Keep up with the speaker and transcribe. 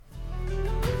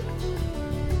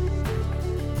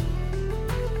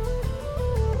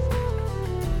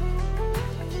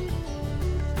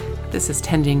This is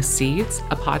Tending Seeds,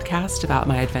 a podcast about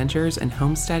my adventures in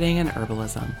homesteading and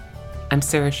herbalism. I'm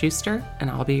Sarah Schuster,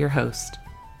 and I'll be your host.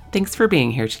 Thanks for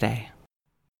being here today.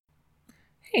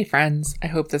 Hey friends, I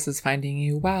hope this is finding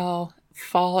you well.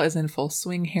 Fall is in full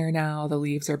swing here now. The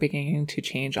leaves are beginning to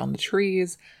change on the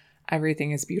trees.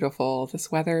 Everything is beautiful. This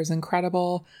weather is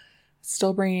incredible.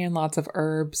 Still bringing in lots of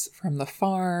herbs from the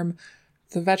farm.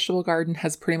 The vegetable garden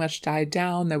has pretty much died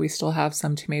down, though we still have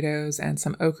some tomatoes and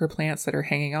some okra plants that are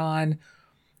hanging on.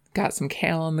 Got some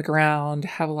kale in the ground,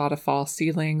 have a lot of fall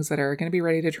seedlings that are going to be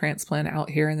ready to transplant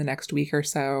out here in the next week or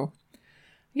so.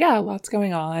 Yeah, lots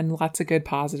going on, lots of good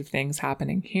positive things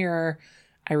happening here.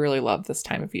 I really love this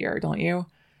time of year, don't you?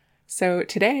 So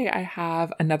today I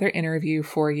have another interview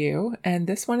for you, and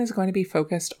this one is going to be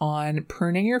focused on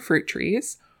pruning your fruit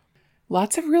trees.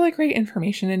 Lots of really great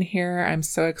information in here. I'm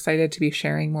so excited to be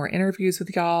sharing more interviews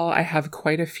with y'all. I have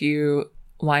quite a few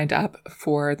lined up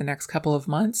for the next couple of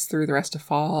months through the rest of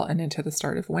fall and into the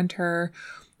start of winter.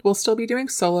 We'll still be doing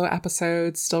solo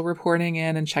episodes, still reporting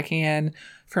in and checking in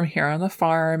from here on the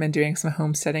farm and doing some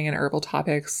homesteading and herbal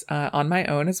topics on my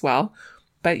own as well.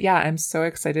 But yeah, I'm so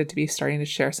excited to be starting to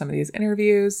share some of these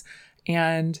interviews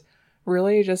and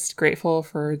really just grateful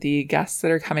for the guests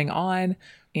that are coming on.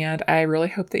 And I really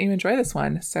hope that you enjoy this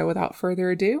one. So without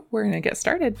further ado, we're going to get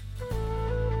started.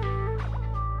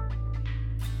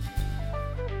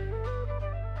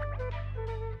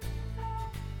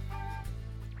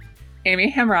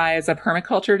 Amy Hamrai is a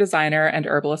permaculture designer and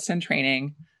herbalist in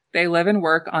training. They live and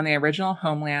work on the original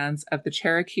homelands of the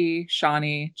Cherokee,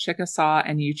 Shawnee, Chickasaw,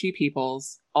 and Yuchi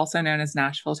peoples, also known as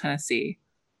Nashville, Tennessee.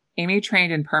 Amy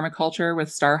trained in permaculture with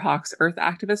Starhawk's Earth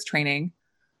Activist training.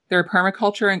 Their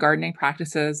permaculture and gardening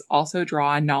practices also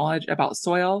draw on knowledge about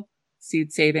soil,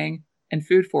 seed saving, and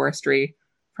food forestry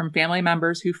from family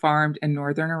members who farmed in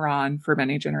northern Iran for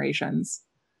many generations.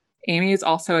 Amy is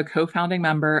also a co-founding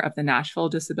member of the Nashville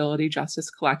Disability Justice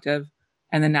Collective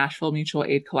and the Nashville Mutual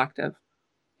Aid Collective.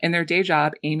 In their day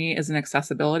job, Amy is an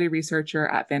accessibility researcher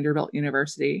at Vanderbilt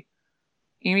University.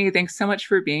 Amy, thanks so much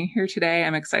for being here today.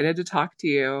 I'm excited to talk to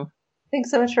you. Thanks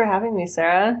so much for having me,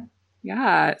 Sarah.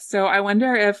 Yeah. So I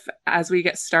wonder if, as we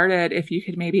get started, if you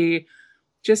could maybe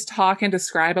just talk and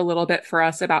describe a little bit for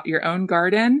us about your own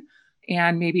garden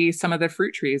and maybe some of the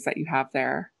fruit trees that you have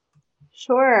there.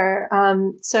 Sure.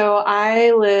 So I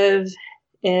live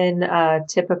in a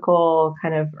typical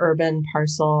kind of urban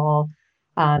parcel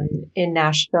in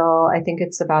Nashville. I think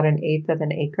it's about 1/8 of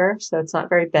an acre, so it's not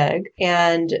very big.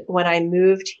 And when I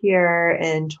moved here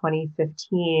in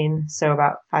 2015, so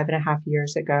about 5.5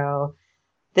 years ago,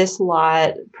 this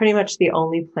lot, pretty much the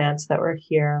only plants that were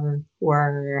here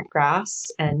were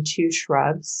grass and 2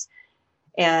 shrubs.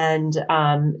 And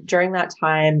during that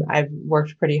time, I've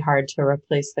worked pretty hard to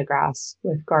replace the grass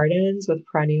with gardens, with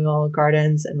perennial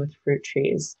gardens, and with fruit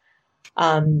trees.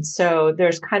 So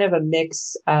there's kind of a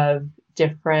mix of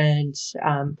different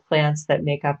plants that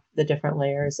make up the different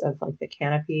layers of like the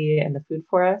canopy and the food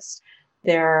forest.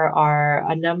 There are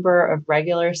a number of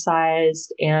regular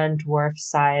sized and dwarf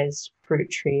sized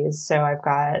fruit trees. So I've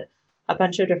got a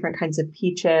bunch of different kinds of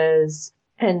peaches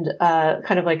and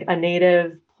kind of like a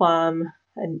native plum,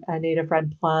 a native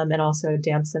red plum, and also a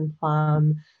damson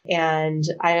plum. And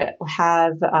I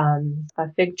have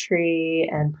a fig tree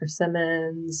and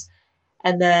persimmons.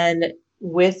 And then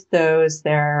with those,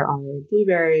 there are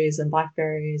blueberries and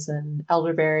blackberries and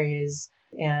elderberries,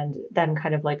 and then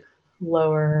kind of like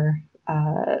lower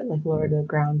to the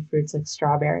ground fruits like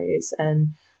strawberries.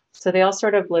 And so they all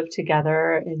sort of live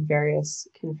together in various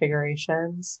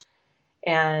configurations.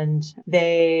 And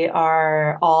they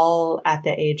are all at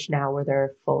the age now where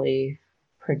they're fully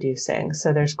producing.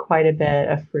 So there's quite a bit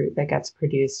of fruit that gets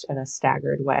produced in a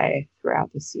staggered way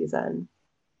throughout the season.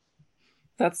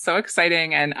 That's so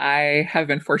exciting. And I have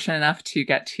been fortunate enough to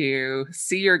get to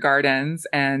see your gardens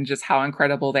and just how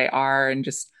incredible they are and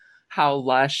just how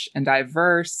lush and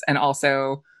diverse. And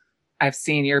also, I've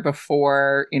seen your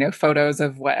before, photos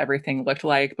of what everything looked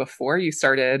like before you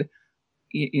started,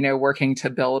 working to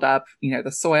build up,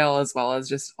 the soil as well as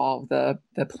just all the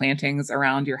plantings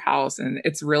around your house. And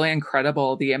it's really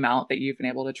incredible the amount that you've been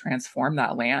able to transform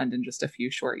that land in just a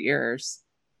few short years.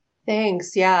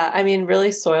 Thanks. Yeah. I mean,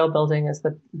 really, soil building is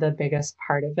the biggest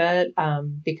part of it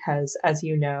because, as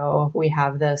you know, we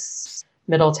have this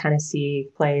Middle Tennessee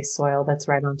clay soil that's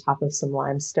right on top of some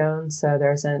limestone. So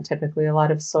there isn't typically a lot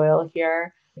of soil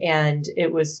here. And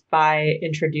it was by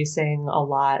introducing a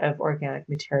lot of organic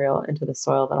material into the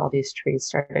soil that all these trees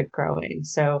started growing.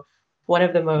 So one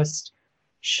of the most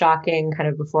shocking kind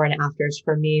of before and afters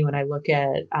for me when I look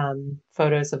at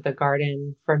photos of the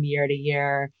garden from year to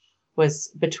year was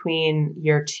between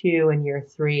year 2 and year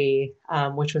 3,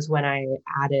 which was when I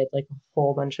added like a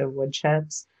whole bunch of wood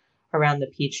chips around the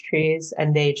peach trees,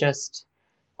 and they just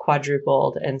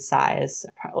quadrupled in size.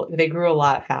 They grew a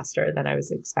lot faster than I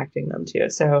was expecting them to.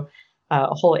 So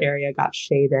a whole area got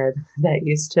shaded that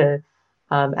used to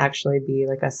actually be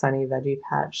like a sunny veggie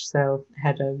patch. So I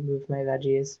had to move my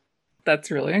veggies.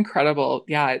 That's really incredible.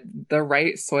 Yeah, the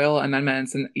right soil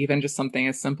amendments and even just something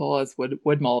as simple as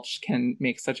wood mulch can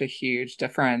make such a huge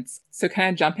difference. So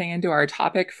kind of jumping into our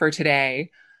topic for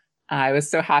today, I was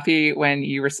so happy when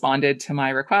you responded to my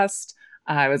request.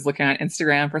 I was looking on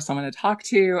Instagram for someone to talk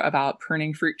to about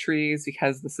pruning fruit trees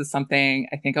because this is something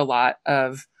I think a lot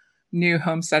of new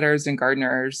homesteaders and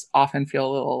gardeners often feel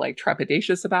a little like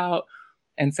trepidatious about.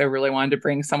 And so really wanted to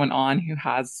bring someone on who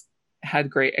has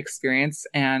had great experience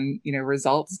and,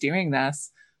 results doing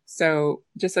this. So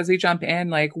just as we jump in,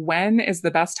 like when is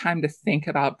the best time to think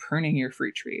about pruning your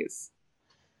fruit trees?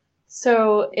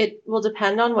 So it will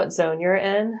depend on what zone you're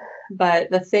in, but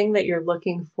the thing that you're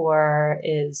looking for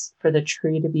is for the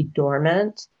tree to be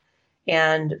dormant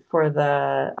and for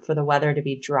the weather to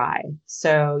be dry.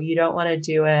 So you don't want to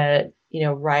do it,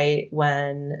 right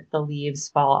when the leaves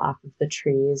fall off of the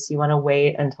trees. You want to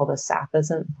wait until the sap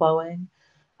isn't flowing.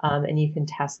 And you can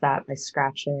test that by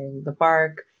scratching the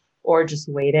bark or just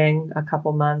waiting a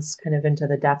couple months kind of into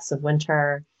the depths of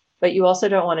winter. But you also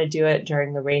don't want to do it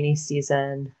during the rainy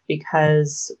season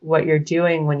because what you're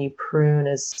doing when you prune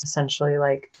is essentially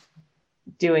like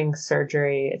doing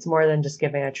surgery. It's more than just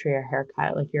giving a tree a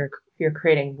haircut. Like you're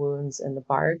creating wounds in the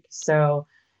bark. So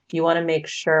you want to make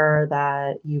sure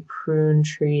that you prune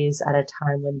trees at a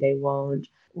time when they won't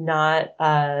not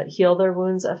heal their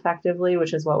wounds effectively,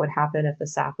 which is what would happen if the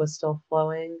sap was still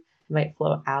flowing. It might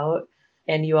flow out.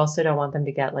 And you also don't want them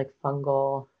to get like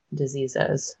fungal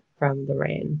diseases from the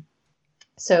rain.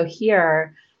 So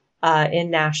here in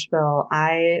Nashville,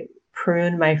 I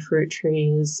prune my fruit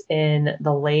trees in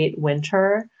the late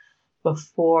winter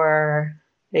before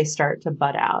they start to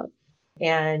bud out.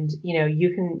 And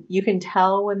you can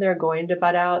tell when they're going to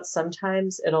bud out.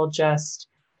 Sometimes it'll just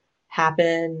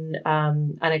happen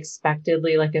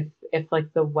unexpectedly. Like if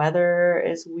like the weather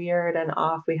is weird and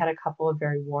off. We had a couple of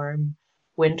very warm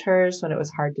winters when it was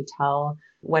hard to tell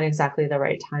when exactly the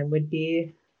right time would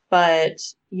be. But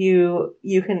you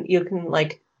can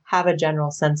like have a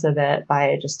general sense of it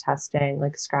by just testing,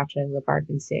 like scratching the bark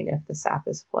and seeing if the sap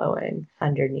is flowing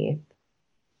underneath.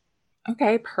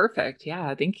 Okay, perfect.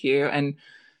 Yeah, thank you. And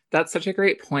that's such a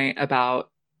great point about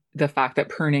the fact that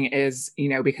pruning is,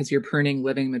 because you're pruning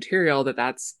living material,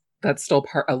 that's still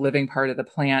a living part of the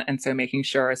plant. And so making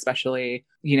sure, especially,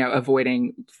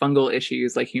 avoiding fungal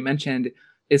issues, like you mentioned,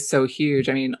 is so huge.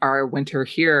 I mean, our winter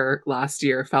here last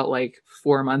year felt like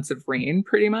 4 months of rain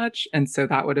pretty much. And so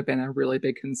that would have been a really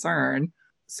big concern.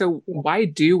 So why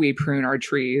do we prune our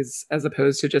trees as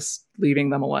opposed to just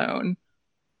leaving them alone?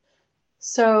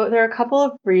 So there are a couple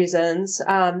of reasons.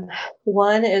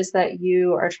 One is that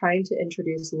you are trying to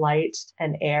introduce light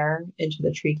and air into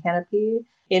the tree canopy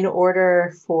in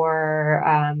order for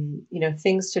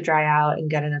things to dry out and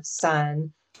get enough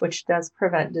sun, which does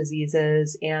prevent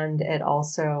diseases, and it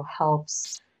also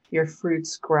helps your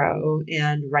fruits grow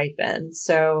and ripen.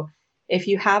 So if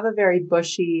you have a very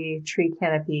bushy tree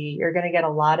canopy, you're going to get a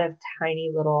lot of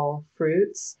tiny little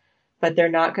fruits, but they're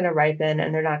not going to ripen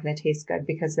and they're not going to taste good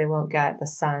because they won't get the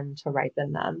sun to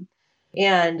ripen them.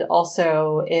 And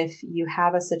also, if you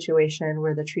have a situation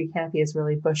where the tree canopy is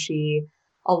really bushy,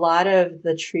 a lot of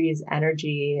the tree's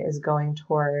energy is going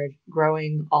toward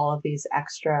growing all of these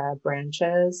extra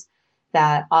branches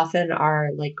that often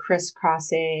are like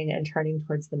crisscrossing and turning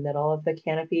towards the middle of the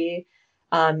canopy.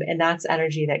 And that's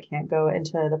energy that can't go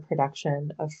into the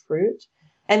production of fruit.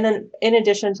 And then in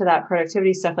addition to that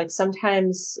productivity stuff, like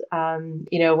sometimes,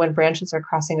 when branches are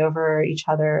crossing over each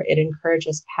other, it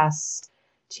encourages pests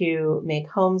to make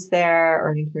homes there,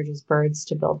 or it encourages birds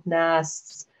to build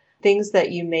nests, things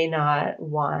that you may not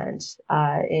want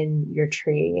in your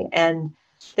tree. And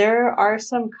there are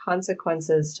some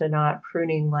consequences to not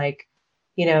pruning, like,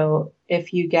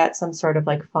 if you get some sort of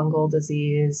like fungal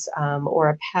disease or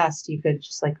a pest, you could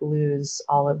just like lose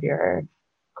all of your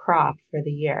crop for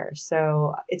the year.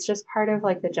 So it's just part of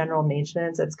like the general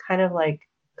maintenance. It's kind of like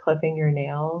clipping your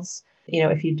nails.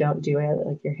 If you don't do it,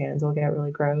 like your hands will get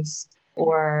really gross.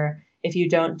 Or if you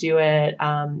don't do it,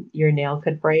 your nail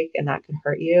could break and that could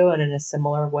hurt you. And in a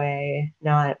similar way,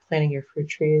 not planting your fruit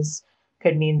trees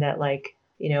could mean that like,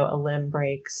 a limb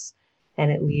breaks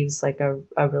and it leaves like a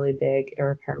really big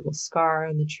irreparable scar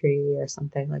on the tree or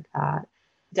something like that.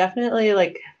 Definitely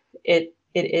like it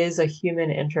is a human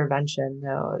intervention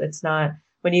though. It's not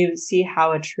when you see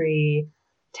how a tree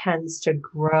tends to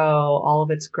grow, all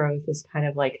of its growth is kind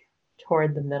of like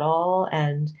toward the middle,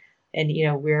 and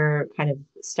we're kind of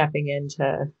stepping in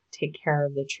to take care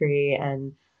of the tree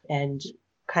and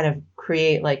kind of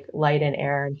create like light and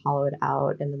air and hollow it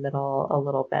out in the middle a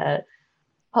little bit.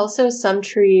 Also, some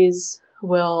trees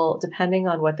will, depending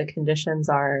on what the conditions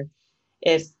are,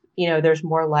 if there's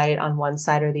more light on one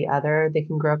side or the other, they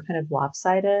can grow kind of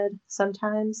lopsided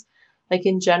sometimes. Like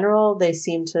in general, they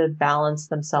seem to balance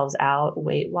themselves out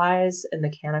weight wise in the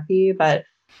canopy, but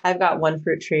I've got one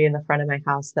fruit tree in the front of my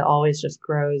house that always just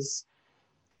grows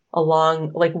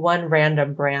along like one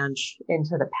random branch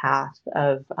into the path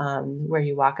of where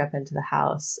you walk up into the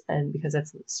house. And because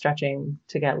it's stretching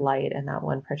to get light in that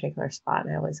one particular spot,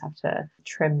 and I always have to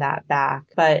trim that back.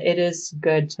 But it is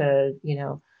good to,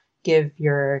 give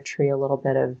your tree a little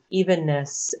bit of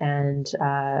evenness and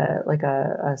like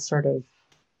a sort of,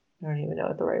 I don't even know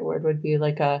what the right word would be,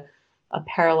 like a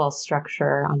parallel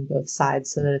structure on both sides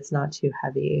so that it's not too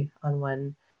heavy on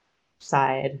one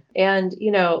side. And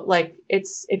like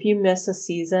if you miss a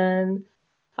season,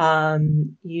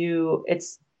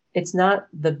 it's not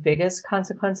the biggest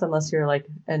consequence unless you're like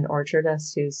an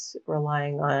orchardist who's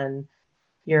relying on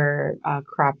your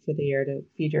crop for the year to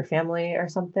feed your family or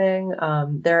something.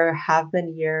 There have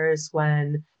been years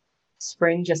when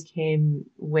spring just came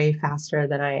way faster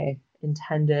than I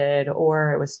intended,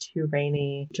 or it was too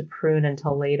rainy to prune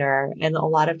until later. And a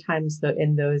lot of times,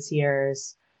 in those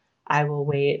years, I will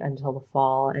wait until the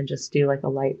fall and just do like a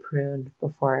light prune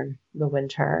before the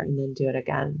winter and then do it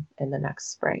again in the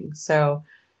next spring. So,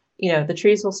 the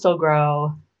trees will still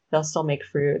grow, they'll still make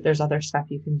fruit. There's other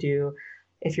stuff you can do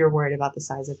if you're worried about the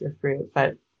size of your fruit.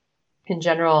 But in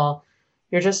general,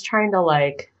 you're just trying to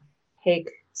like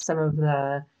take some of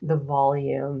the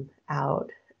volume out,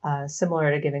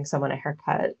 similar to giving someone a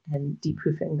haircut and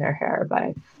depoofing their hair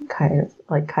by kind of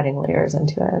like cutting layers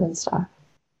into it and stuff.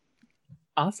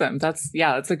 Awesome. That's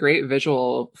a great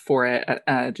visual for it.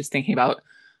 Just thinking about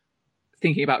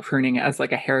pruning as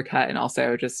like a haircut, and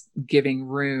also just giving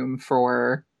room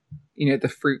for, the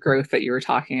fruit growth that you were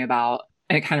talking about.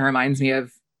 And it kind of reminds me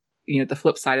of, the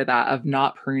flip side of that, of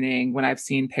not pruning, when I've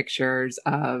seen pictures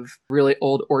of really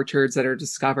old orchards that are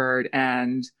discovered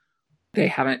and they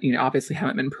haven't, obviously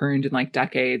haven't been pruned in like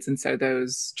decades. And so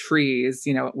those trees,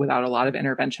 without a lot of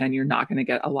intervention, you're not going to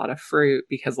get a lot of fruit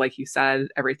because, like you said,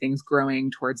 everything's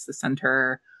growing towards the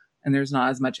center and there's not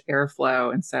as much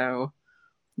airflow. And so,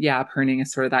 yeah, pruning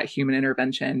is sort of that human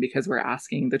intervention because we're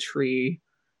asking the tree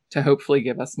to hopefully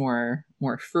give us more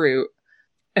fruit.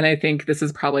 And I think this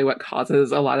is probably what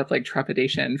causes a lot of like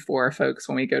trepidation for folks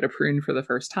when we go to prune for the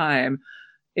first time,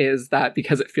 is that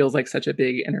because it feels like such a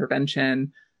big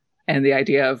intervention, and the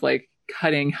idea of like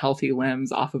cutting healthy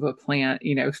limbs off of a plant,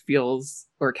 feels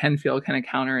or can feel kind of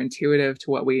counterintuitive to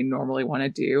what we normally want to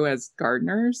do as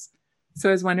gardeners. So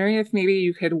I was wondering if maybe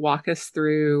you could walk us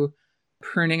through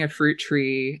pruning a fruit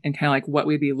tree and kind of like what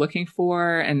we'd be looking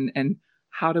for, and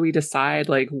how do we decide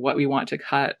like what we want to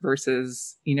cut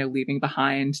versus, leaving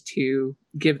behind to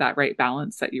give that right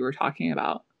balance that you were talking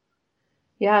about.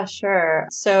 Yeah, sure.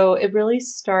 So it really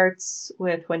starts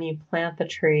with when you plant the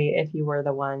tree, if you were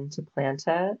the one to plant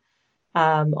it.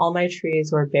 All my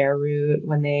trees were bare root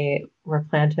when they were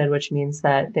planted, which means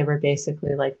that they were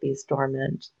basically like these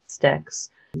dormant sticks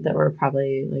that were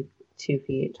probably like 2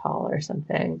 feet tall or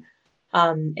something.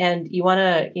 And you want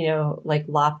to, like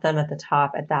lop them at the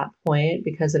top at that point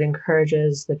because it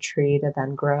encourages the tree to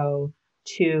then grow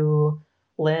two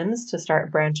limbs to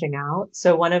start branching out.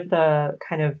 So one of the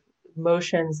kind of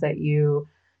motions that you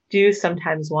do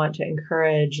sometimes want to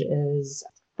encourage is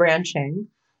branching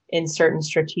in certain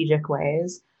strategic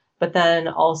ways. But then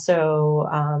also,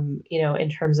 in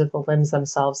terms of the limbs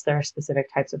themselves, there are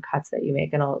specific types of cuts that you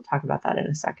make, and I'll talk about that in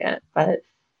a second. But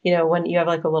when you have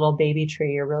like a little baby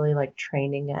tree, you're really like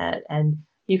training it. And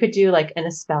you could do like an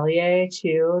espalier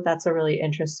too. That's a really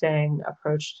interesting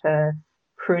approach to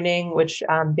pruning, which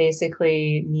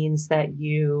basically means that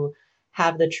you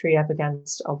have the tree up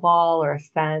against a wall or a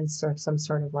fence or some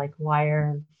sort of like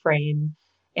wire frame.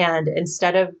 And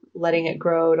instead of letting it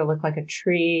grow to look like a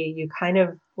tree, you kind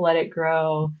of let it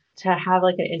grow to have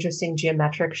like an interesting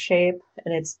geometric shape.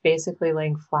 And it's basically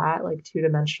laying flat, like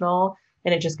two-dimensional.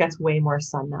 And it just gets way more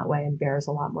sun that way and bears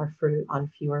a lot more fruit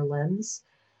on fewer limbs.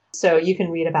 So you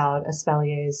can read about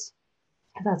espaliers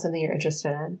if that's something you're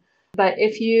interested in. But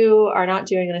if you are not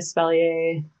doing an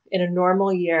espalier in a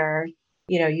normal year,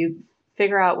 you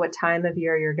figure out what time of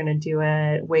year you're going to do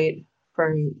it, wait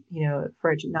for,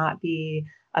 for it to not be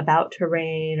about to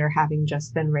rain or having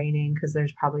just been raining, because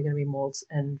there's probably going to be molds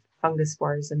and fungus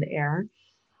spores in the air.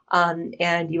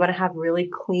 And you want to have really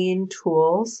clean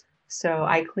tools. So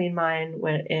I clean mine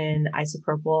in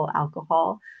isopropyl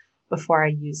alcohol before I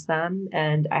use them.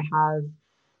 And I have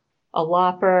a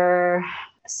lopper,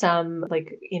 some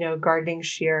like, gardening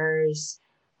shears,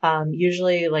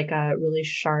 usually like a really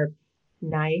sharp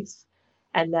knife,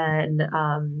 and then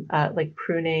like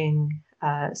pruning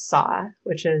saw,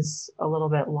 which is a little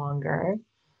bit longer.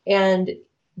 And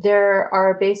there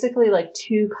are basically like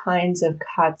two kinds of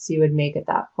cuts you would make at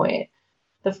that point.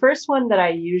 The first one that I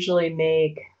usually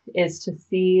make is to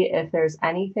see if there's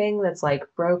anything that's like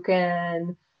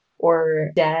broken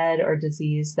or dead or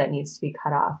diseased that needs to be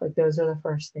cut off. Like those are the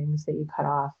first things that you cut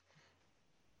off.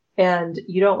 And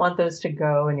you don't want those to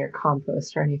go in your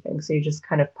compost or anything. So you just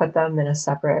kind of put them in a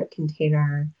separate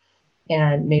container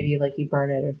and maybe like you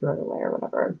burn it or throw it away or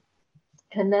whatever.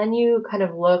 And then you kind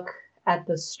of look at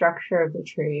the structure of the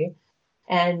tree.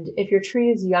 And if your tree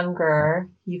is younger,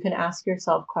 you can ask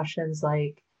yourself questions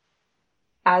like,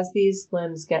 as these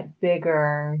limbs get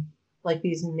bigger, like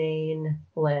these main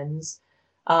limbs,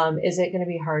 is it going to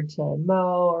be hard to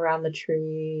mow around the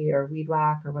tree or weed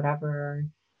whack or whatever?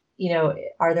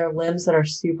 Are there limbs that are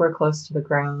super close to the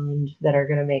ground that are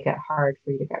going to make it hard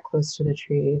for you to get close to the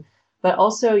tree? But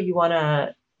also, you want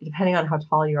to, depending on how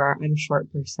tall you are, I'm a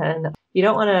short person, you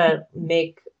don't want to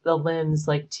make the limbs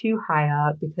like too high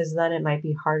up because then it might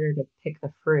be harder to pick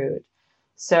the fruit.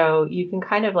 So you can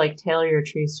kind of like tailor your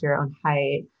trees to your own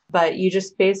height, but you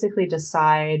just basically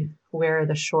decide where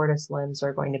the shortest limbs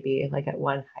are going to be, like at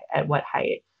what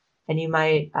height. And you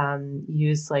might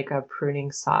use like a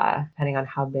pruning saw, depending on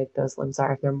how big those limbs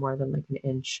are, if they're more than like an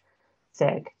inch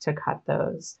thick, to cut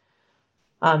those.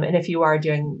 And if you are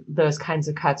doing those kinds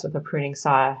of cuts with a pruning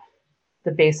saw,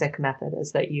 the basic method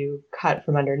is that you cut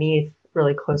from underneath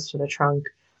really close to the trunk,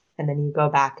 and then you go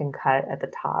back and cut at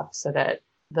the top so that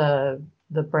the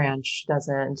branch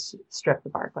doesn't strip the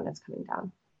bark when it's coming down.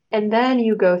 And then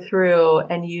you go through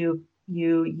and you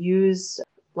use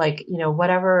like,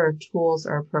 whatever tools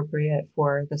are appropriate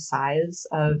for the size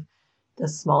of the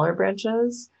smaller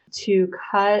branches to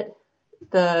cut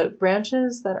the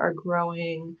branches that are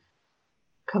growing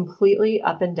completely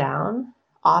up and down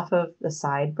off of the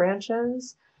side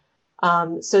branches.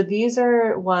 So these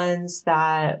are ones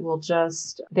that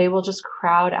they will just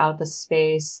crowd out the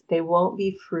space. They won't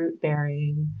be fruit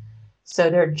bearing. So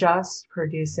they're just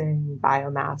producing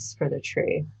biomass for the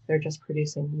tree. They're just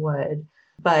producing wood,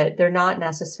 but they're not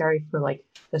necessary for like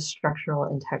the structural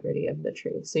integrity of the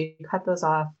tree. So you cut those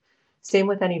off. Same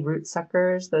with any root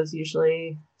suckers. Those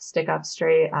usually stick up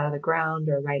straight out of the ground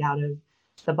or right out of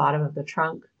the bottom of the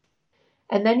trunk.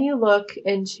 And then you look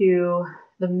into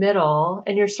the middle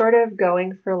and you're sort of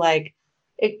going for like,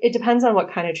 it depends on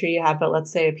what kind of tree you have, but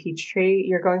let's say a peach tree,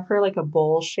 you're going for like a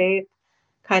bowl shape,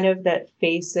 kind of that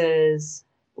faces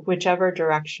whichever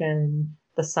direction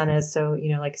the sun is. So,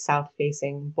 like south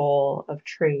facing bowl of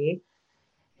tree.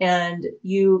 And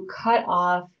you cut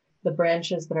off the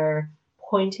branches that are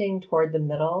pointing toward the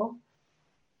middle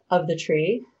of the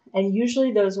tree. And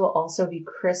usually those will also be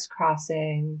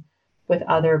crisscrossing with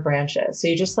other branches. So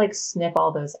you just like snip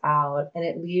all those out and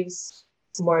it leaves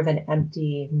more of an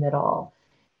empty middle.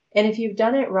 And if you've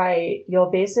done it right, you'll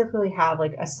basically have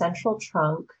like a central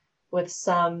trunk with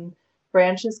some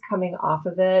branches coming off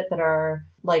of it that are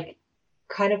like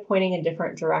kind of pointing in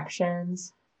different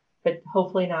directions, but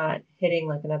hopefully not hitting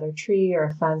like another tree or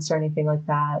a fence or anything like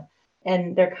that.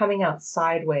 And they're coming out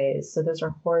sideways. So those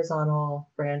are horizontal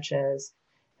branches.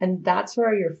 And that's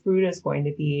where your fruit is going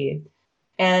to be.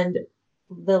 And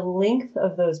the length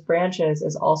of those branches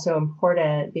is also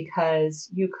important because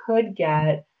you could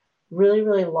get really,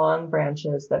 really long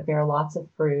branches that bear lots of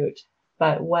fruit.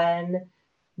 But when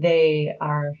they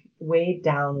are weighed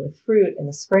down with fruit in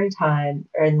the springtime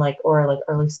or like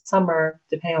early summer,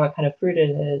 depending on what kind of fruit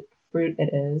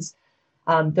it is,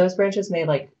 those branches may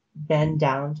like bend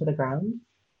down to the ground.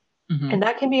 Mm-hmm. And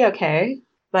that can be okay,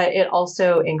 but it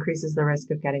also increases the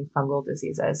risk of getting fungal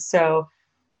diseases. So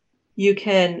you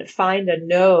can find a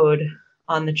node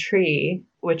on the tree,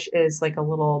 which is like a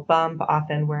little bump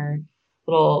often where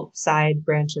little side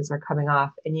branches are coming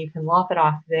off, and you can lop it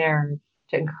off there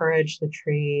to encourage the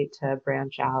tree to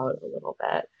branch out a little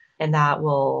bit. And that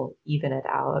will even it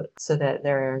out so that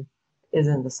there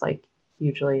isn't this like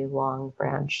hugely long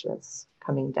branch that's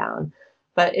coming down.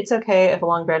 But it's okay if a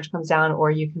long branch comes down, or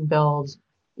you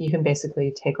can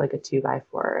basically take like a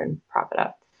 2x4 and prop it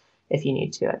up if you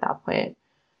need to at that point.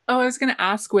 Oh, I was going to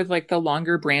ask, with like the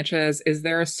longer branches, is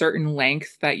there a certain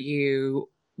length that you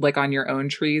like on your own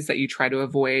trees that you try to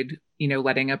avoid,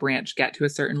 letting a branch get to a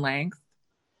certain length?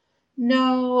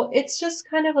 No, it's just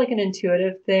kind of like an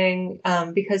intuitive thing,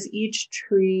 because each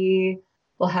tree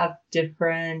will have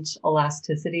different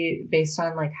elasticity based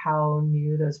on like how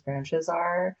new those branches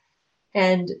are.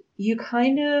 And you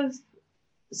kind of,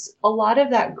 a lot of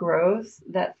that growth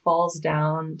that falls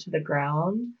down to the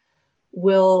ground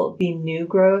will be new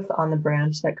growth on the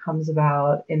branch that comes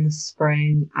about in the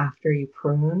spring after you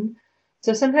prune.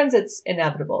 So sometimes it's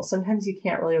inevitable. Sometimes you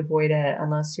can't really avoid it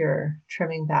unless you're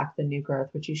trimming back the new growth,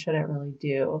 which you shouldn't really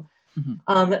do.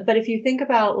 Mm-hmm. But if you think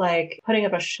about like putting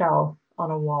up a shelf on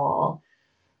a wall,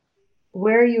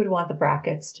 where you would want the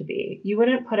brackets to be, you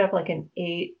wouldn't put up like an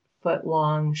 8 foot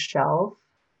long shelf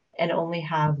and only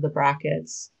have the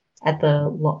brackets at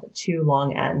the two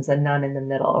long ends and none in the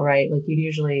middle, right? Like you'd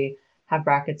usually have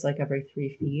brackets like every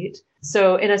 3 feet.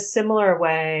 So in a similar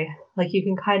way, like you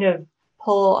can kind of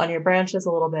pull on your branches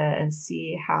a little bit and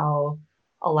see how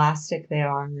elastic they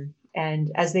are.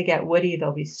 And as they get woody,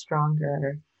 they'll be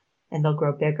stronger and they'll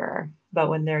grow bigger. But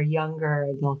when they're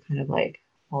younger, they'll kind of like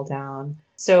fall down.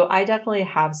 So I definitely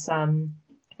have some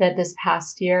that this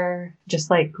past year just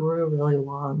like grew really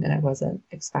long and I wasn't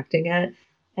expecting it.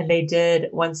 And they did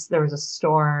once there was a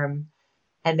storm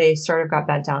and they sort of got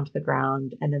bent down to the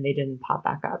ground and then they didn't pop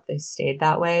back up. They stayed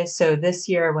that way. So this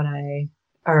year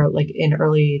or like in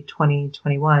early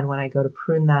 2021, when I go to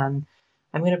prune them,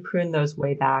 I'm going to prune those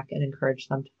way back and encourage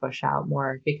them to push out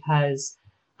more because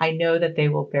I know that they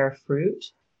will bear fruit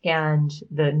and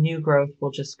the new growth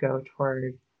will just go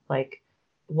toward like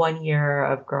 1 year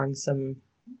of growing some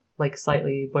like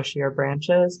slightly bushier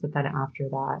branches, but then after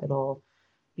that, it'll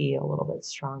be a little bit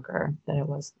stronger than it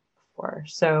was before.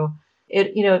 So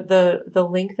the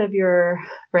length of your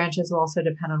branches will also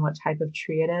depend on what type of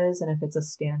tree it is and if it's a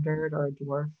standard or a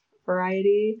dwarf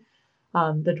variety.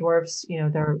 The dwarfs,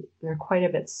 they're quite a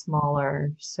bit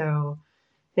smaller, so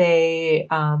they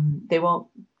won't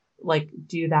like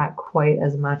do that quite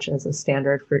as much as a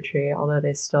standard fruit tree, although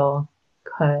they still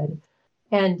could.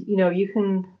 And you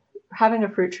can having a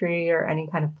fruit tree or any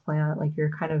kind of plant, like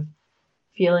you're kind of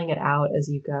feeling it out as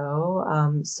you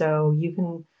go. So you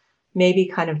can maybe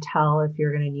kind of tell if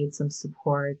you're going to need some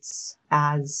supports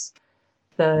as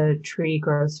the tree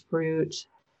grows fruit.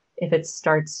 If it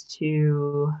starts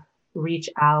to reach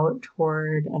out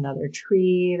toward another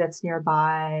tree that's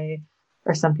nearby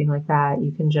or something like that,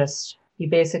 you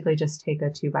basically just take a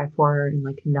 2x4 and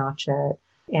like notch it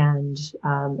and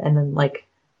then like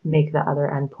make the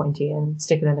other end pointy and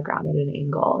stick it in the ground at an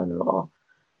angle and it'll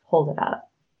hold it up.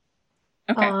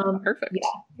 Okay, perfect.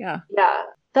 Yeah. Yeah.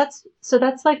 That's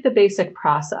like the basic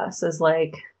process is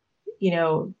like,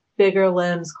 bigger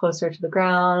limbs closer to the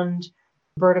ground,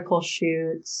 vertical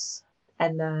shoots,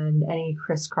 and then any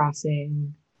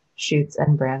crisscrossing shoots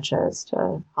and branches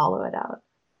to hollow it out.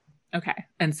 Okay.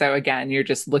 And so again, you're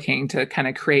just looking to kind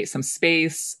of create some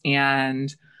space.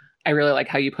 And I really like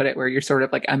how you put it where you're sort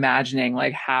of like imagining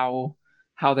like how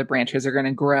the branches are going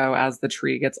to grow as the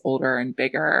tree gets older and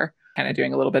bigger, kind of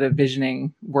doing a little bit of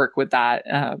visioning work with that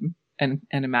and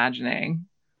imagining.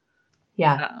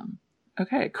 Yeah.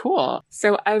 Okay, cool.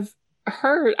 So I've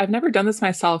never done this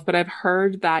myself, but I've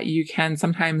heard that you can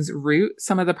sometimes root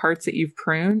some of the parts that you've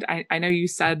pruned. I know you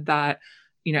said that,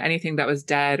 anything that was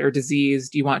dead or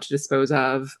diseased, you want to dispose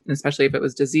of, especially if it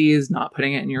was diseased, not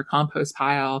putting it in your compost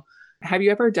pile. Have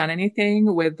you ever done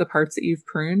anything with the parts that you've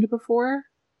pruned before?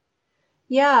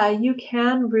 Yeah, you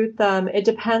can root them. It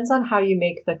depends on how you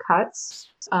make the cuts,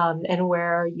 and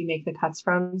where you make the cuts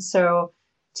from. So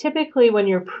typically when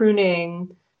you're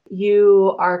pruning,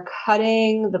 you are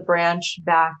cutting the branch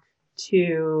back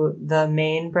to the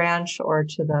main branch or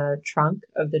to the trunk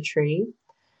of the tree.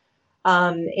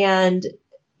 And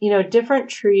different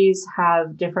trees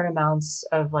have different amounts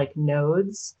of like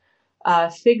nodes.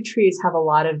 Fig trees have a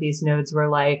lot of these nodes where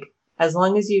like as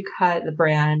long as you cut the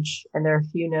branch and there are a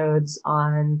few nodes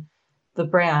on the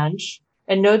branch,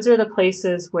 and nodes are the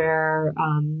places where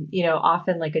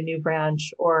often like a new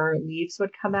branch or leaves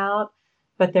would come out.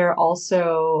 But they're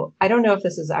also, I don't know if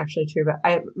this is actually true,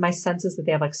 but my sense is that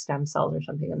they have like stem cells or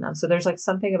something in them. So there's like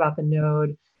something about the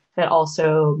node that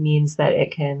also means that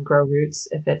it can grow roots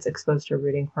if it's exposed to a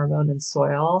rooting hormone in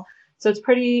soil. So it's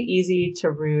pretty easy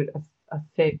to root a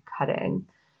fig cutting.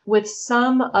 With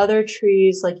some other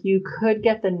trees, like you could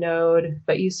get the node,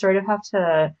 but you sort of have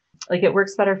to, like it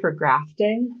works better for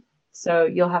grafting. So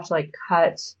you'll have to like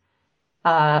cut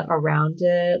around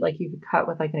it, like you could cut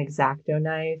with like an X-Acto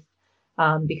knife,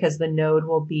 because the node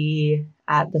will be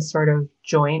at the sort of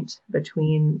joint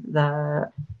between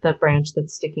the branch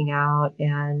that's sticking out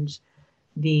and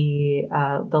the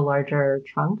larger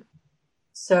trunk.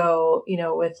 So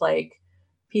with like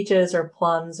peaches or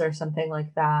plums or something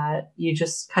like that, you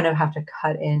just kind of have to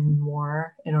cut in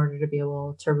more in order to be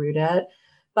able to root it.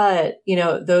 But,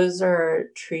 those are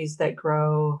trees that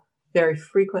grow very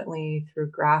frequently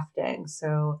through grafting.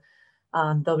 So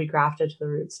they'll be grafted to the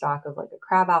rootstock of like a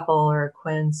crabapple or a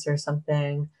quince or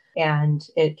something, and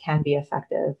it can be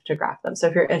effective to graft them. So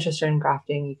if you're interested in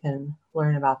grafting, you can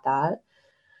learn about that.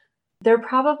 There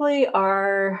probably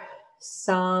are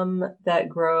some that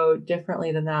grow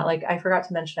differently than that. Like I forgot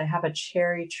to mention, I have a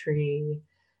cherry tree,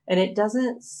 and it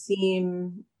doesn't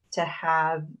seem to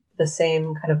have the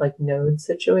same kind of like node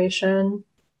situation,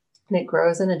 and it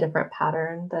grows in a different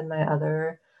pattern than my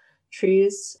other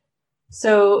trees.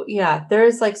 So yeah,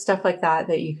 there's like stuff like that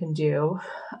that you can do.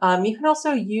 You can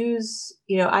also use,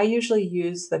 I usually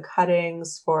use the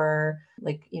cuttings for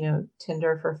like,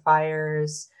 tinder for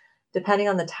fires. Depending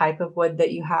on the type of wood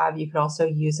that you have, you could also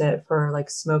use it for like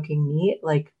smoking meat,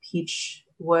 like peach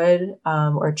wood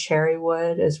or cherry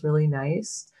wood is really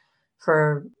nice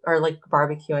for, or like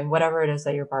barbecuing, whatever it is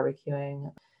that you're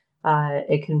barbecuing.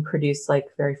 It can produce like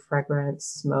very fragrant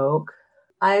smoke.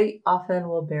 I often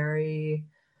will bury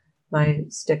my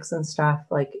sticks and stuff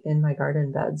like in my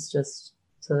garden beds just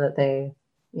so that they,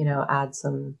 add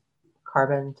some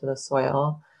carbon to the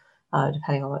soil,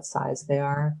 depending on what size they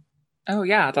are. Oh,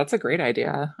 yeah, that's a great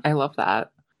idea. I love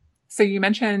that. So you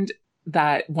mentioned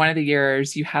that one of the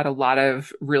years you had a lot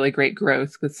of really great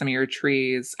growth with some of your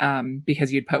trees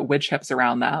because you'd put wood chips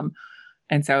around them.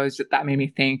 And so that made me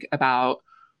think about,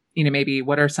 maybe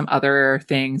what are some other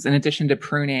things in addition to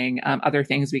pruning, other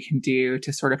things we can do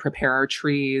to sort of prepare our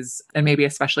trees. And maybe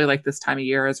especially like this time of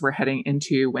year as we're heading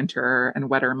into winter and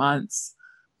wetter months,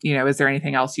 is there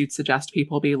anything else you'd suggest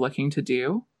people be looking to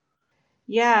do?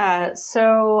 Yeah.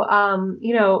 So,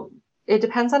 it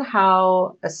depends on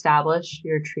how established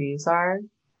your trees are,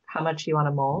 how much you want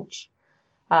to mulch.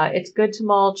 It's good to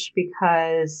mulch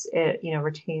because it,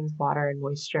 retains water and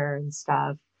moisture and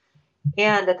stuff.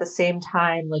 And at the same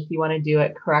time, like you want to do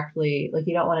it correctly. Like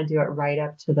you don't want to do it right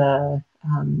up to the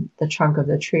trunk of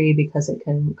the tree because it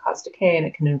can cause decay and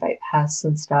it can invite pests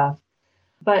and stuff.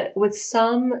 But with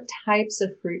some types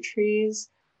of fruit trees,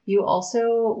 you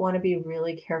also want to be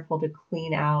really careful to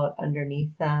clean out underneath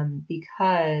them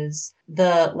because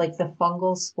the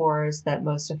fungal spores that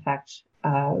most affect,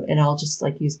 and I'll just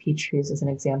like use peach trees as an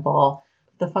example.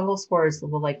 The fungal spores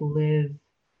will like live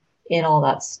in all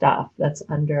that stuff that's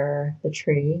under the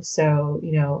tree. So,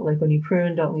 like when you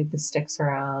prune, don't leave the sticks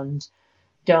around.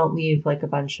 Don't leave like a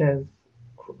bunch of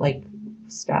like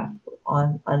stuff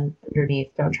on underneath.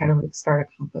 Don't try to like start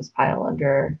a compost pile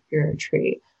under your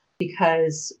tree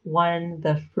because when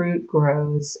the fruit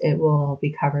grows, it will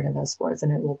be covered in those spores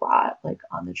and it will rot like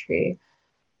on the tree.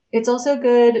 It's also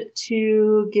good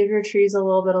to give your trees a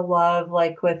little bit of love,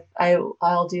 like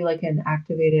I'll do like an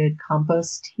activated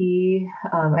compost tea.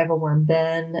 I have a worm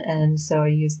bin, and so I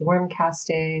use the worm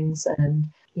castings and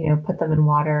put them in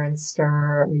water and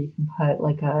stir, or you can put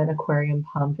like an aquarium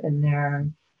pump in there.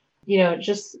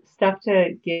 Just stuff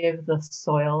to give the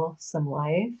soil some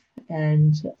life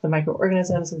and the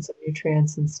microorganisms and some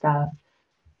nutrients and stuff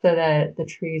so that the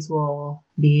trees will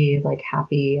be like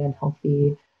happy and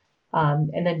healthy,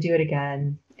 and then do it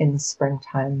again in the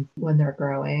springtime when they're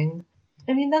growing.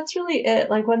 I mean, that's really it.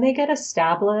 Like when they get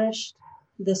established,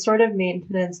 the sort of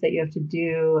maintenance that you have to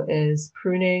do is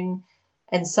pruning.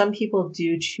 And some people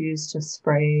do choose to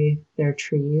spray their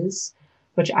trees,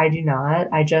 which I do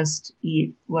not. I just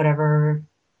eat whatever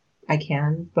I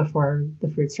can before the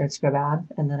fruit starts to go bad,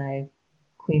 and then I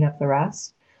clean up the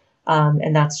rest.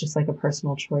 And that's just like a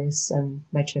personal choice. And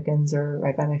my chickens are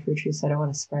right by my fruit trees, so I don't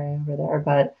want to spray over there.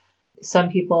 But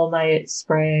some people might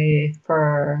spray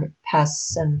for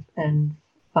pests and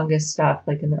fungus stuff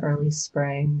like in the early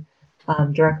spring,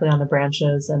 directly on the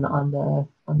branches and on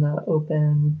the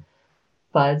open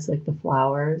buds like the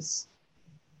flowers.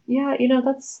 Yeah,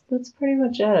 that's pretty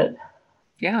much it.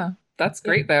 Yeah, that's Yeah,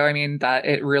 great though. I mean, that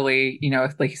it really,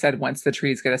 like you said, once the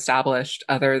trees get established,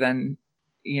 other than,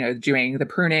 doing the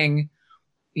pruning,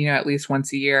 at least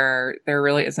once a year, there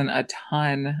really isn't a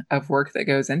ton of work that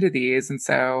goes into these. And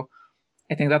so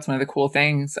I think that's one of the cool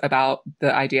things about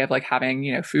the idea of like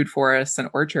having, food forests and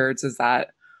orchards is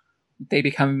that they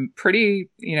become pretty,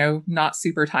 not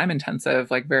super time intensive,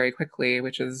 like very quickly,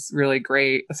 which is really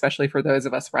great, especially for those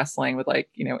of us wrestling with like,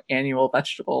 annual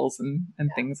vegetables and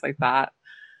things like that.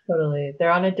 totally.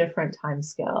 They're on a different time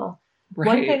scale. One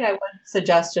Right. thing I would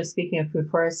suggest, just speaking of food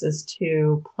forests, is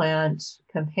to plant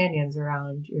companions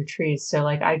around your trees. So,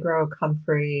 like, I grow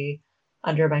comfrey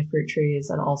under my fruit trees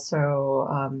and also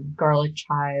garlic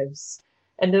chives.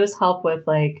 And those help with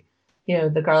like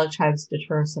the garlic chives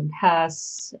deter some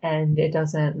pests, and it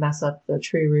doesn't mess up the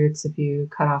tree roots if you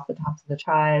cut off the tops of the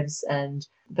chives. And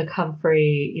the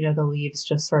comfrey, the leaves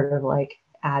just sort of like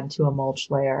add to a mulch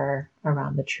layer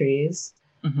around the trees.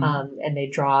 And they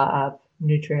draw up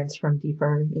nutrients from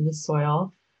deeper in the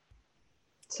soil.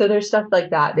 So there's stuff like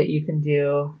that you can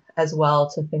do as well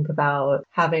to think about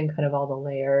having kind of all the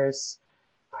layers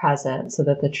present so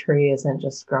that the tree isn't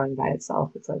just growing by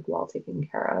itself. It's like well taken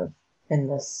care of in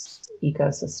this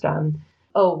ecosystem.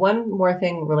 Oh, one more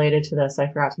thing related to this I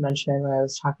forgot to mention when I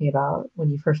was talking about when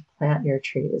you first plant your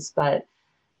trees, but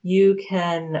you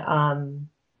can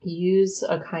use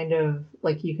a kind of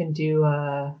like you can do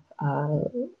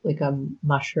like a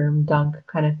mushroom dunk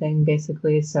kind of thing,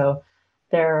 basically. So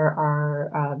there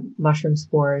are mushroom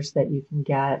spores that you can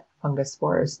get, fungus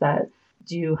spores that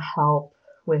do help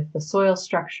with the soil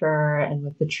structure and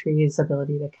with the tree's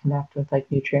ability to connect with like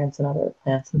nutrients and other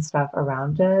plants and stuff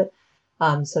around it.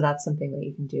 So that's something that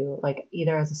you can do like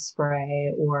either as a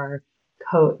spray or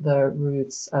coat the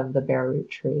roots of the bare root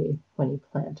tree when you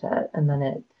plant it. And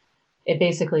then it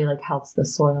basically like helps the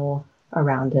soil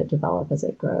around it develop as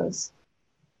it grows.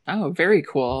 Oh, very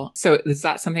cool. So is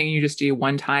that something you just do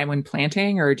one time when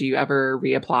planting, or do you ever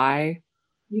reapply?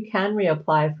 You can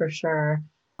reapply for sure.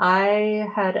 I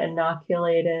had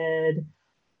inoculated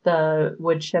the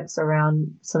wood chips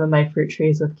around some of my fruit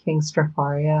trees with King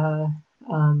Stropharia,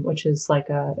 which is like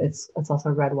it's also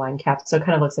a red wine cap. So it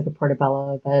kind of looks like a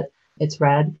portobello, but it's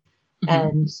red.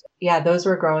 And yeah, those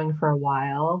were growing for a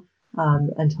while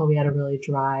until we had a really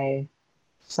dry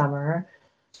summer.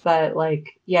 But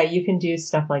like, yeah, you can do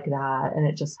stuff like that and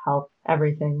it just helps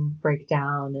everything break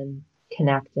down and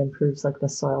connect, improves like the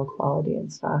soil quality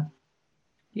and stuff.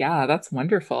 Yeah, that's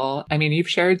wonderful. I mean, you've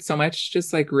shared so much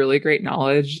just like really great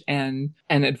knowledge and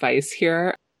advice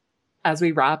here. As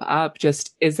we wrap up,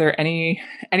 just is there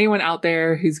anyone out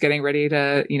there who's getting ready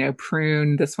to,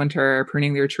 prune this winter,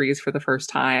 pruning their trees for the first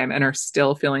time and are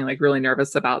still feeling like really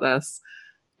nervous about this?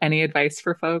 Any advice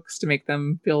for folks to make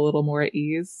them feel a little more at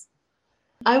ease?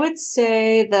 I would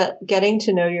say that getting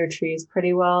to know your trees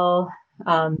pretty well,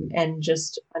 and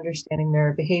just understanding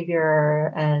their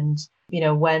behavior and,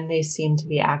 when they seem to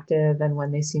be active and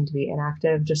when they seem to be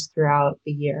inactive just throughout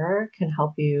the year can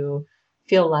help you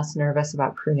feel less nervous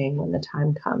about pruning when the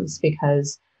time comes,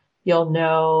 because you'll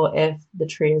know if the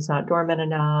tree is not dormant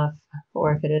enough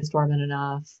or if it is dormant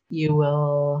enough.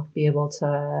 You'll be able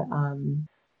to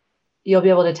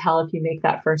tell if you make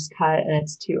that first cut and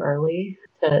it's too early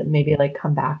to maybe like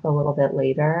come back a little bit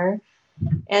later.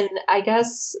 And I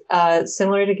guess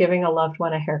similar to giving a loved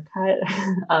one a haircut,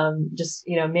 just,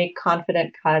 make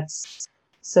confident cuts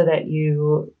so that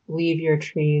you leave your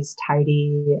trees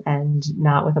tidy and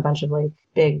not with a bunch of like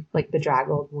big, like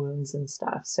bedraggled wounds and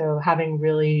stuff. So having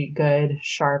really good,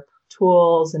 sharp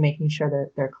tools and making sure that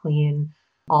they're clean,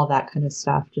 all that kind of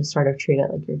stuff, just sort of treat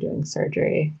it like you're doing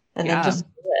surgery and then just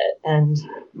do it. And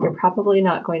you're probably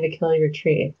not going to kill your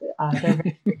tree. They're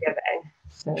very forgiving.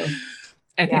 So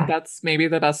I think that's maybe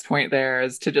the best point there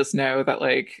is to just know that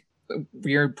like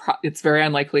it's very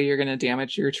unlikely you're going to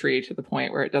damage your tree to the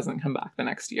point where it doesn't come back the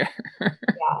next year.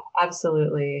 Yeah,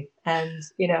 absolutely. And,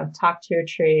 talk to your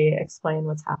tree, explain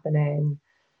what's happening.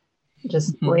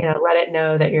 Just, let it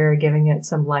know that you're giving it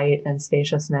some light and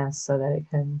spaciousness so that it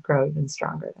can grow even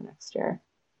stronger the next year.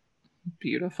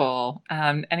 Beautiful.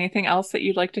 Anything else that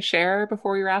you'd like to share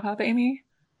before we wrap up, Amy?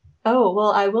 Oh,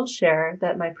 well, I will share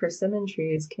that my persimmon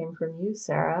trees came from you,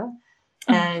 Sarah,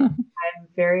 and I'm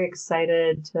very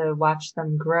excited to watch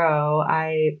them grow.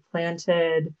 I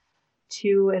planted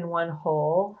 2 in one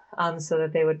hole so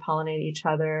that they would pollinate each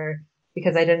other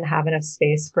because I didn't have enough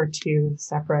space for 2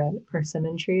 separate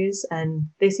persimmon trees, and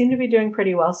they seem to be doing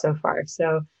pretty well so far.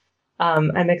 So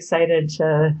I'm excited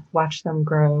to watch them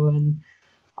grow and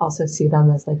also see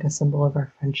them as like a symbol of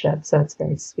our friendship. So it's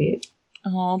very sweet.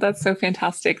 Oh, that's so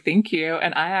fantastic. Thank you.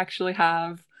 And I actually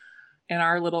have in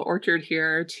our little orchard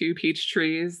here 2 peach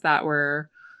trees that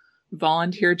were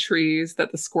volunteer trees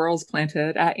that the squirrels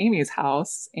planted at Amy's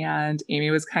house. And Amy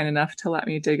was kind enough to let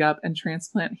me dig up and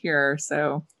transplant here.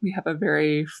 So we have a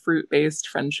very fruit-based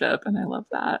friendship, and I love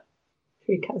that.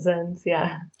 3 cousins,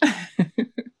 yeah.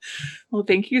 Well,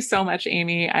 thank you so much,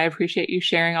 Amy. I appreciate you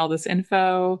sharing all this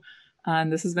info.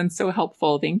 This has been so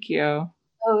helpful. Thank you.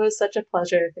 Oh, it was such a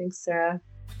pleasure. Thanks, Sarah.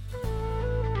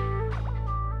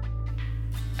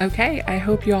 Okay, I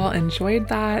hope you all enjoyed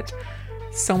that.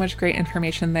 So much great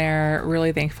information there.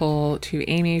 Really thankful to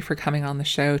Amy for coming on the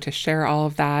show to share all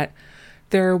of that.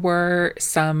 There were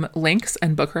some links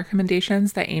and book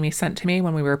recommendations that Amy sent to me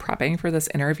when we were prepping for this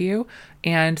interview.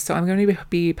 And so I'm going to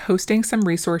be posting some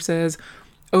resources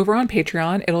Over on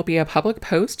Patreon, it'll be a public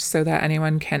post so that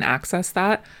anyone can access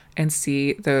that and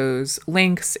see those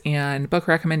links and book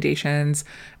recommendations.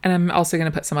 And I'm also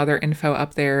going to put some other info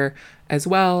up there as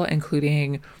well,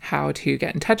 including how to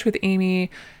get in touch with Amy.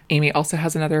 Amy also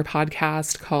has another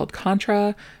podcast called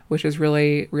Contra, which is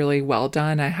really, really well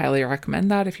done. I highly recommend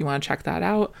that if you want to check that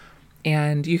out.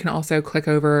 And you can also click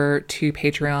over to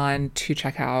Patreon to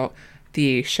check out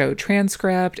the show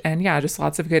transcript, and yeah, just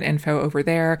lots of good info over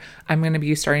there. I'm going to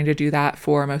be starting to do that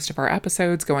for most of our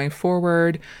episodes going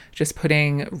forward, just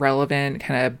putting relevant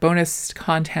kind of bonus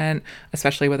content,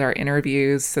 especially with our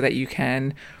interviews, so that you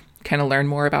can kind of learn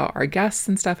more about our guests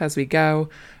and stuff as we go.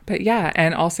 But yeah,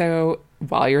 and also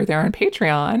while you're there on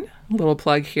Patreon, a little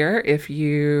plug here, if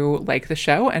you like the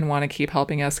show and want to keep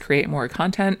helping us create more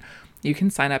content, you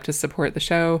can sign up to support the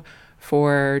show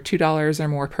for $2 or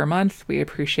more per month. We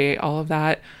appreciate all of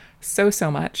that so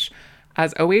much.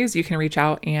 As always, you can reach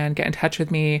out and get in touch with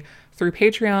me through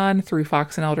Patreon, through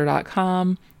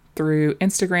foxandelder.com, through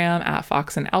Instagram at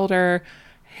foxandelder.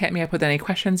 Hit me up with any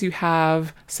questions you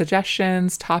have,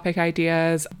 suggestions, topic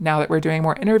ideas. Now that we're doing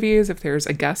more interviews, if there's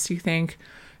a guest you think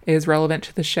is relevant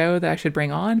to the show that I should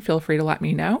bring on, feel free to let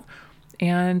me know.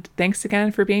 And thanks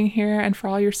again for being here and for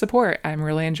all your support. I'm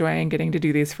really enjoying getting to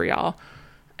do these for y'all.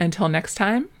 Until next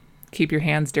time, keep your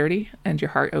hands dirty and your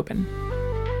heart open.